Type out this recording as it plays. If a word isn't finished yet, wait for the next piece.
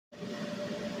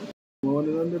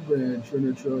morning on the band,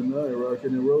 Trinitron9,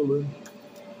 rocking and rolling.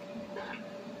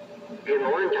 Good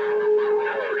morning.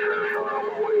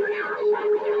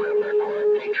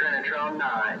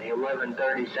 Trinitron9,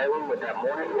 1137 with that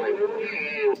morning wave.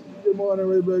 Good morning,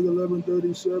 right back,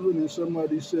 1137, and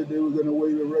somebody said they were going to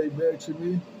wave it right back to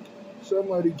me.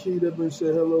 Somebody keyed up and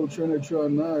said, hello,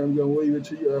 Trinitron9, I'm going to wave it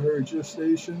to you. I heard your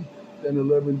station. Then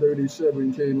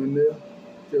 1137 came in there.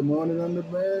 Good morning on the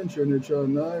band,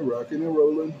 Trinitron9, rocking and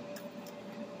rolling.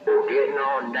 We're getting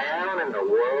on down in the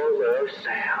world of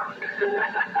sound.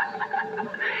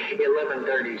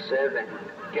 1137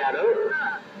 got up.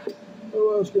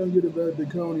 Who else going to get it back to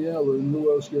Coney Island?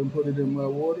 Who else going to put it in my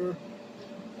water?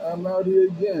 I'm out here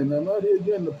again. I'm out here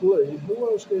again to play. Who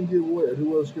else can get wet?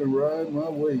 Who else can ride my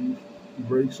wave?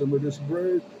 Break some of this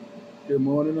bread. Good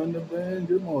morning on the band.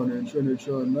 Good morning,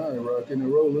 Trinitron9, rocking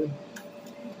and rolling.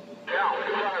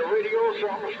 Yeah, radio, so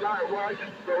I'm going to start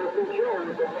watching. So the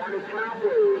morning sound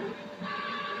wave.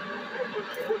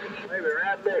 Maybe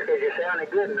right there because you sounded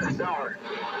good in the start.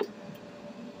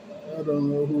 I don't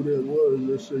know who that was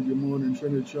that said good morning,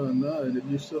 Trinitron9. If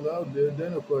you're still out there,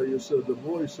 identify yourself. The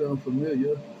voice sounds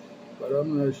familiar, but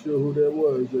I'm not sure who that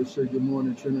was that said good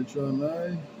morning,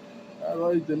 Trinitron9. I'd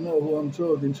like to know who I'm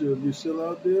talking to. If you're still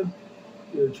out there,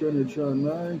 yeah,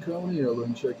 Trinitron9, Coney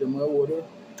Island, checking my water.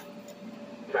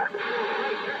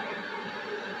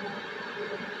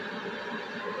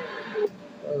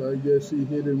 I guess he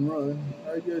hit and run.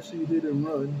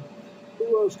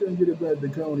 Who else can get it back to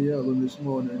Coney Island this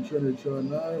morning?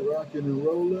 Trinitron9, rocking and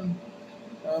rolling.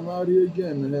 I'm out here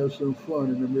again to have some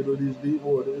fun in the middle of these deep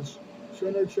waters.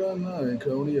 Trinitron9,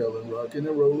 Coney Island, rocking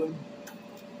and rolling.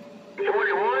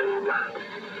 21.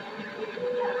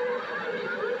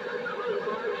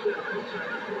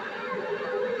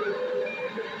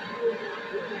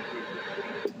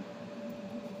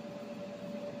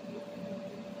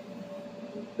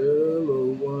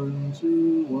 Hello, 1,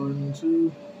 2, 1,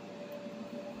 2.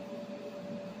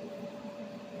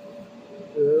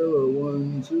 Hello,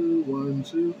 1, 2, 1,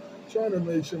 2. Trying to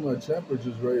make sure my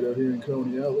temperature's right out here in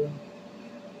Coney Island.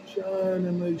 Trying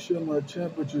to make sure my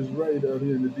temperature's right out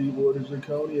here in the deep waters of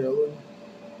Coney Island.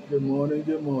 Good morning,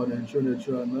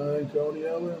 Trinitron9, Coney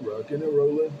Island, rocking and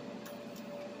rolling.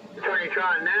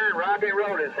 Trinitron9, rocking and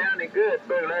rolling, sounding good.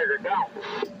 Bootlegger, go.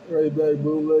 Right back,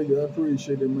 Bootlegger. I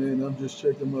appreciate it, man. I'm just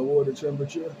checking my water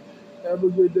temperature. Have a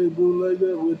good day,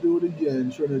 Bootlegger. We'll do it again.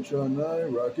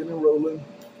 Trinitron9, rocking and rolling.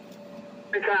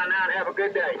 Trinitron9, have a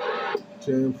good day.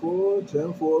 10-4,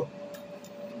 10-4.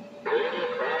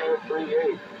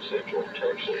 8538, Central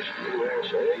Texas,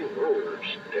 USA, Rivers,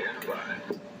 stand by.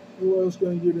 Who else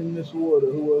gonna get in this water?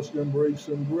 Who else gonna break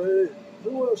some bread?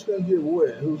 Who else gonna get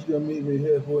wet? Who's gonna meet me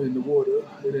halfway in the water?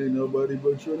 It ain't nobody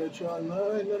but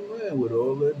Trinitron9, the man with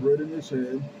all that bread in his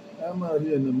hand. I'm out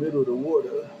here in the middle of the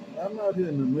water.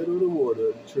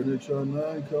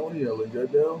 Trinitron9, Coney Island,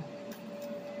 got down?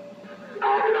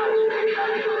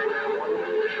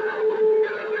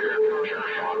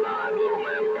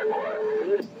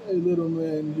 Hey, little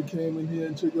man, you came in here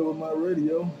and took over my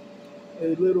radio.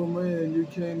 Hey, little man, you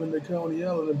came into Coney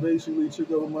Island and basically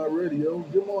took over my radio.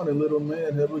 Good morning, little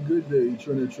man. Have a good day.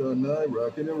 Trinitron9,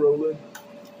 rocking and rolling.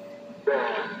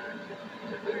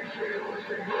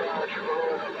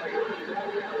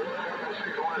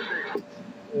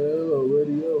 Hello,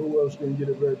 radio. Who else can get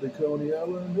it back to Coney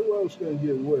Island? Who else can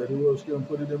get wet? Who else can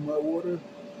put it in my water?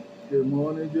 Good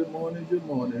morning.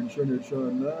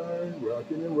 Trinitron9,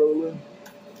 rocking and rolling.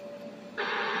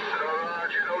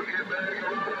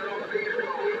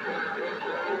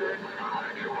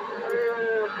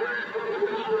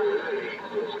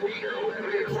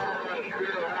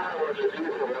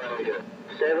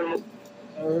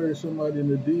 I heard somebody in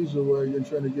the diesel wagon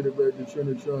trying to get it back to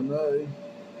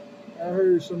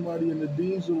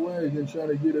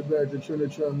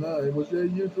Trinitron9. Was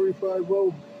that you,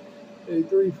 350? Hey,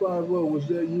 350, was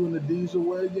that you in the diesel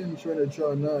wagon?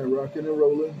 Trinitron9, rocking and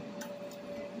rolling.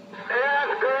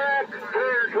 That's correct,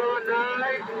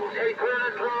 Trinitron9. Hey,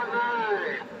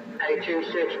 Trinitron9. Hey,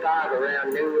 265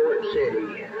 around New York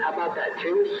City. How about that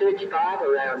 265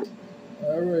 around?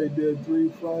 All right, there,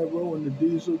 350 in the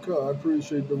diesel car. I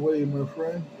appreciate the wave, my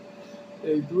friend.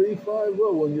 Hey,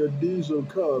 350 in your diesel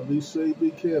car. Be safe, be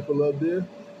careful up there.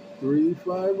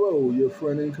 350, your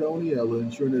friend in Coney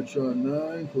Island.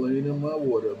 Trinitron9, playing in my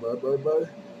water. Bye, bye, bye.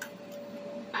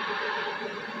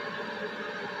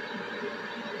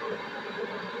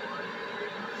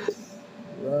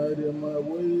 Riding my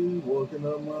wave, walking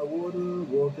on my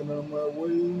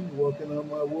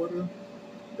water,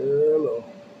 Hello.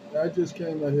 I just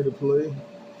came out here to play.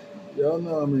 Y'all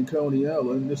know I'm in Coney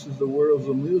Island. This is the world's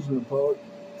amusement park.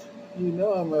 You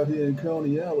know I'm out here in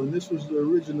Coney Island. This was the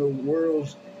original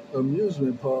world's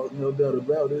amusement park, no doubt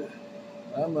about it.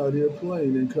 I'm out here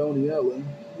playing in Coney Island.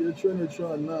 You're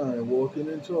Trinitron9, walking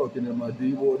and talking in my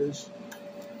deep waters.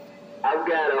 I've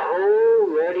got a whole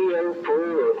radio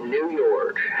full of New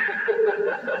York.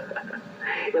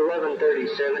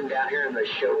 11:37 down here in the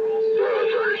show.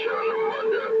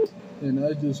 And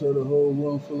I just had a whole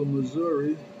room full of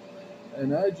Missouri.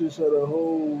 And I just had a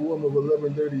whole room of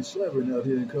 1137 out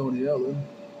here in Coney Island.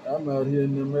 I'm out here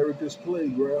in America's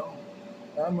playground.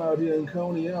 I'm out here in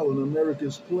Coney Island,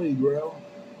 America's playground.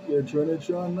 Yeah,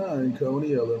 Trinitron9,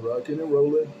 Coney Island, rocking and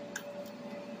rolling.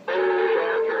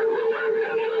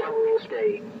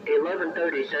 Stay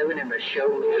 11:37 in the show.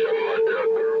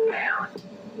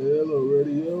 Hello,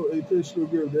 radio. Hey, Pistol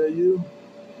Grip, that you?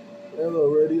 Hello,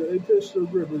 radio. Hey, Pistol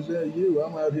Grip, is that you?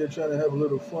 I'm out here trying to have a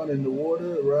little fun in the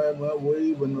water, ride my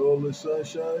wave in all the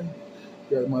sunshine.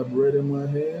 Got my bread in my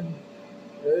hand.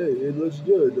 Hey, it looks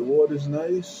good. The water's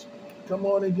nice. Come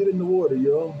on and get in the water,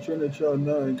 y'all.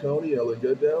 Trinitron9, Coney Island.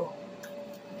 Get down.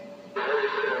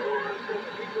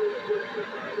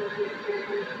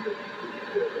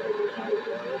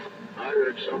 I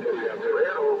heard somebody out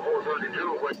there.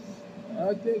 432.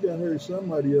 I think I heard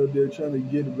somebody out there trying to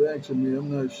get back to me. I'm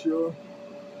not sure.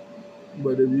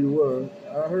 But if you were,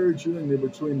 I heard you in there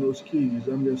between those keys.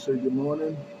 I'm going to say good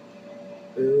morning.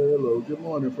 Hello, good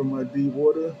morning from my deep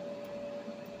water.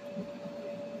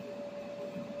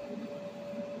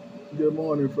 Good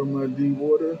morning from my deep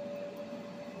water.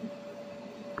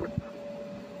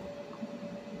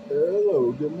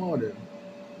 Hello, good morning.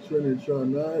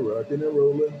 Trinitron9, rocking and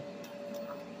rolling.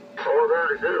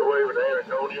 432 waving down in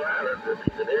Coney Island. If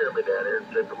you can hear me down here in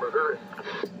Central Missouri.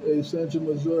 Hey, Central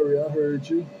Missouri, I heard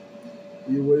you.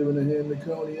 You waving a hand to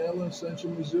Coney Island,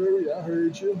 Central Missouri, I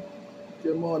heard you.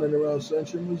 Good morning around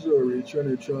Central Missouri.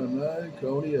 Trinitron9,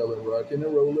 Coney Island, rocking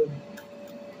and rolling.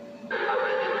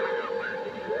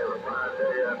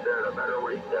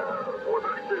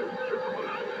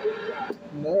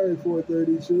 All right,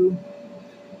 432.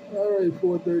 All right,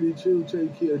 432.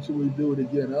 Take care till we do it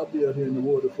again. I'll be out here in the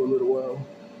water for a little while.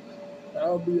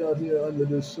 I'll be out here under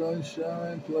the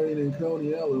sunshine playing in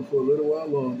Coney Island for a little while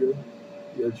longer.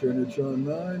 Yeah,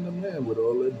 Trinitron9, the man with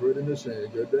all that bread in his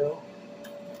hand. Good down.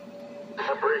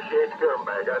 I appreciate the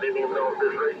comeback. I didn't even know if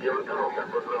this radio was on. That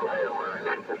was a little hammer.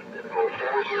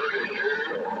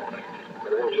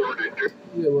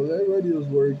 Yeah, well, that radio's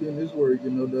working. It's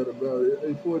working, no doubt about it.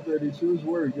 Hey, 432 is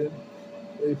working.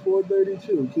 Hey,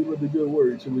 432, keep up the good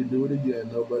work till we do it again.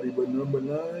 Nobody but number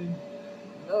 9.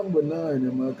 Number 9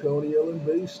 in my Coney Island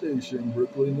base station,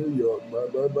 Brooklyn, New York. Bye,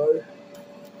 bye, bye.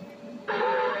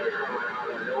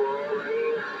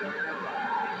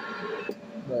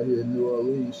 I hear New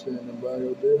Orleans standing by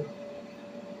out there.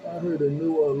 I heard a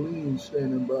New Orleans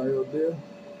standing by out there.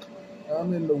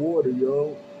 I'm in the water,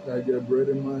 y'all. I got bread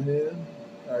in my hand.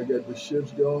 I got the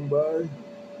ships going by,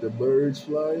 the birds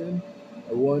flying,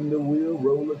 a Wonder Wheel,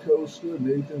 roller coaster,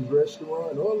 Nathan's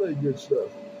Restaurant, all that good stuff.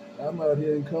 I'm out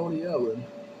here in Coney Island,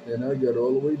 and I got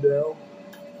all the way down.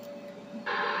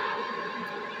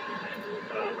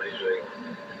 Amazing.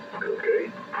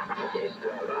 Okay.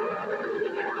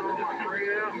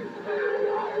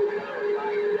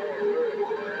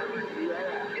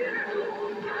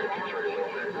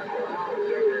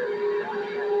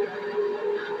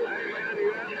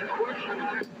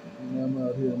 And I'm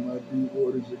out here in my deep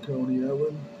waters of Coney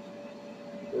Island.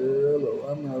 Hello,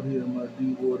 I'm out here in my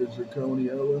deep waters of Coney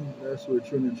Island. That's where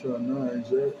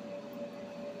Trinitron9's at.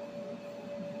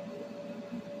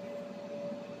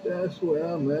 That's where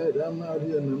I'm at. I'm out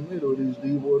here in the middle of these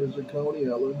deep waters of Coney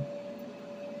Island.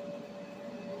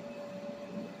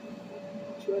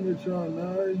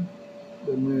 Trinitron9,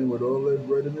 the man with all that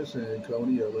bread in his hand,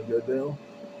 Coney Island. Got down?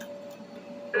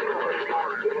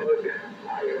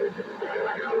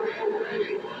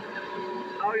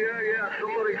 Oh, yeah.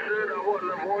 Somebody said I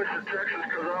wasn't a voice of Texas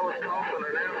because I was tossing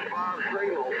an S5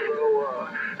 signal. So,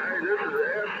 hey, this is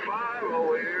S5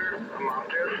 over here. I'm on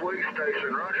this week's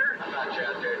station, Roger. I'm not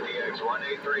out there,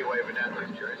 DX183 waving at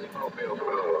this Jersey Mobile.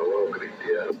 Oh, welcome,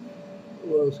 yeah. Who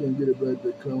else can get it back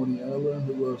to Coney Island?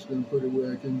 Who else can put it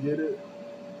where I can get it?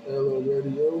 Hello,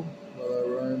 radio. While I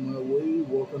ride my wave,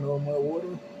 walking on my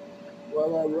water.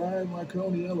 While I ride my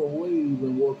Coney Island wave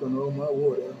and walking on my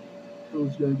water.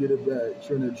 Who's going to get it back?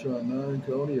 Trinitron9,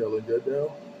 Coney Island. Got down?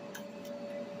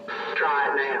 Try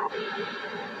it now.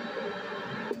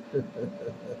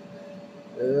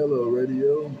 Hello,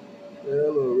 radio.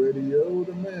 Hello, radio.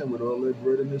 The man with all that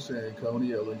bread in his hand,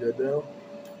 Coney Island. Got down?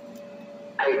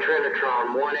 Hey,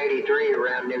 Trinitron9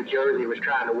 around New Jersey was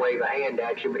trying to wave a hand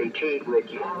at you, but he cheated with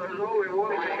you. Oh, there's only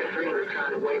one. 183 was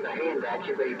trying to wave a hand at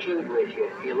you, but he cheated with you.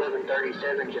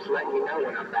 1137 just letting you know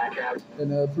when I'm back out.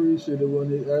 And I appreciate it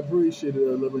I appreciate it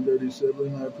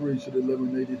 1137. I appreciate it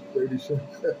 1137.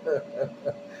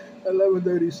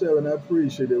 1137. I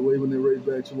appreciate it. Waving it right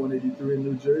back to 183 in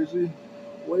New Jersey.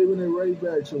 Waving it right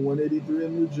back to 183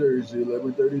 in New Jersey,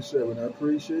 1137. I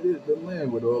appreciate it. The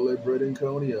man with all that bread in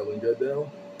Coney Island. Got down?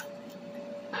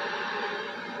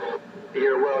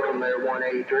 You're welcome there,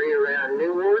 183 around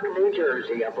Newark, New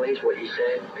Jersey. I believe what you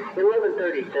said.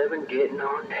 1137, getting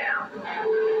on down.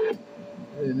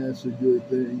 And that's a good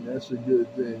thing. That's a good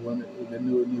thing. When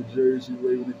Newark, New Jersey,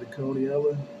 waving it to Coney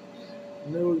Island.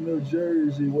 Newark, New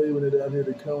Jersey, waving it out here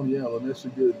to Coney Island. That's a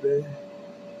good thing.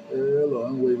 Hello,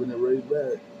 I'm waving it right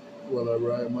back while I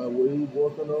ride my wave,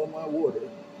 walking on my water.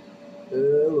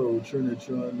 Hello,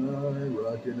 Trinitron9,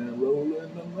 rocking and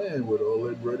rolling, the man with all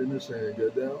that bread in his hand.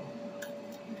 Got down?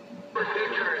 New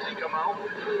Jersey, come on.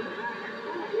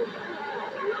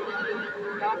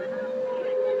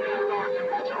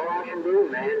 All I can do,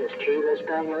 man, is key this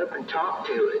thing up and talk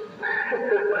to it.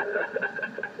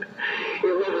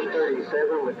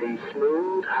 1137 with these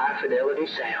smooth, high-fidelity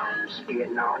sounds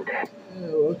getting on down.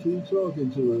 Yeah, well, keep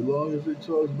talking to it. As long as it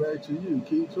talks back to you,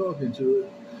 keep talking to it.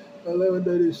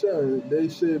 1137, they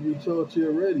said if you talk to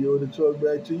your radio, it'll talk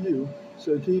back to you.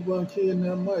 So keep on keying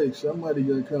that mic. Somebody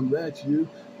gonna come back to you.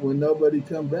 When nobody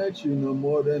come back to you no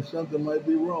more, then something might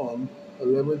be wrong.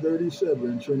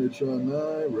 1137,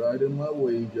 Trinitron9, riding my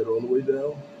wave. Get all the way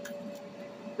down.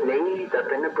 Knees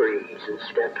up in the breeze and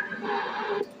step.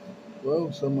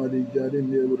 Well, somebody got in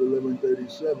there with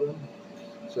 1137.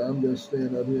 So I'm going to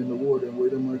stand out here in the water and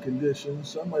wait on my conditions.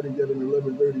 Somebody got an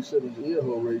 1137's ear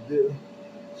hole right there.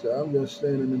 So I'm going to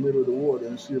stand in the middle of the water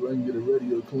and see if I can get a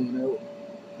radio clean out.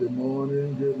 Good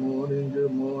morning, good morning,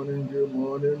 good morning, good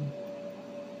morning.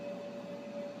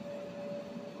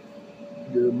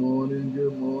 Good morning,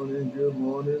 good morning, good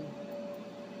morning.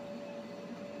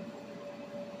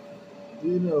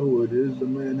 You know who it is, the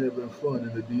man having fun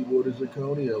in the deep waters of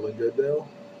Coney Island. Got down?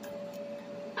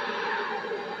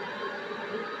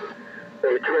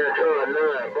 Hey,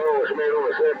 Trinitron9, boss man on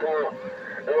the set top.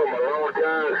 That was my long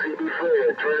time CB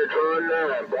friend,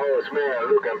 Trinitron9, boss man,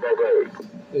 looking for.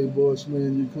 Hey, boss man,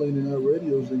 you cleaning out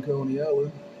radios in Coney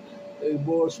Island. Hey,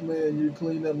 boss man, you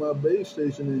cleaning up my base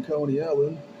station in Coney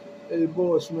Island. Hey,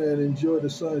 boss man, enjoy the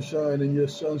sunshine in your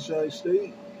sunshine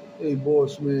state. Hey,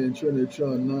 boss man,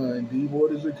 Trinitron9, deep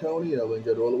waters of Coney Island.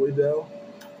 Got all the way down?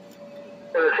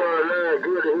 Trinitron9,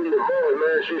 good to hear your voice,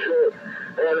 man. She said,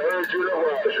 hadn't heard you in a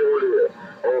while, sure did.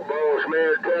 Oh, boss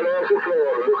man, stand off the floor,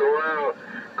 look around,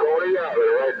 Coney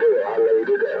Island right there. I laid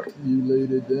it down. You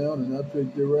laid it down and I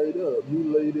picked it right up. You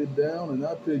laid it down and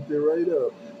I picked it right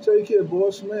up. Take care,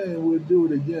 boss man. We'll do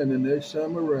it again the next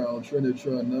time around.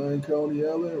 Trinitron9, Coney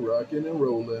Island, rocking and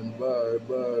rolling. Bye,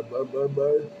 bye, bye, bye,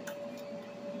 bye.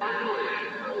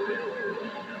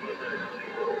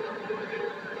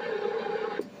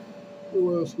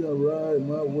 Who else gonna ride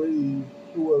my wave?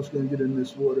 Who else gonna get in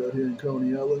this water out here in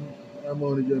Coney Island? I'm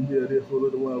only gonna be out here for a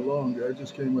little while longer. I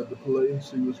just came out to play,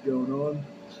 see what's going on.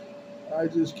 I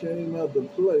just came out to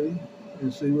play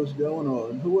and see what's going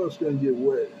on. Who else gonna get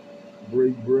wet?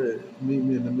 Break bread. Meet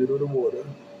me in the middle of the water.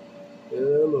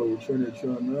 Hello,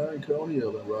 Trinitron9, Coney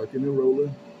Island, rocking and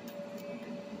rolling.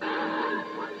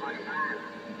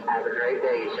 Have a great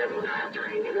day,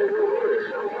 793.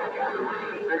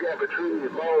 They got between the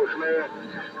boss man.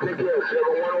 Pick up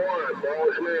 711,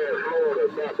 boss man, Florida,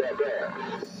 not that bad.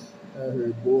 I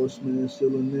heard boss man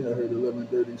still in there. I heard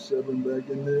 1137 back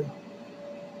in there.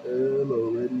 Hello,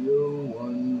 radio,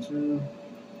 1, 2.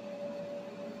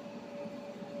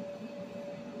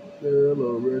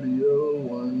 Hello, radio,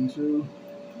 1, 2.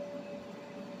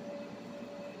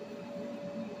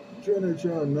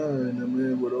 Trinitron9, the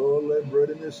man with all that bread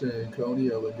in his hand.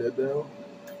 Coney Island, get down.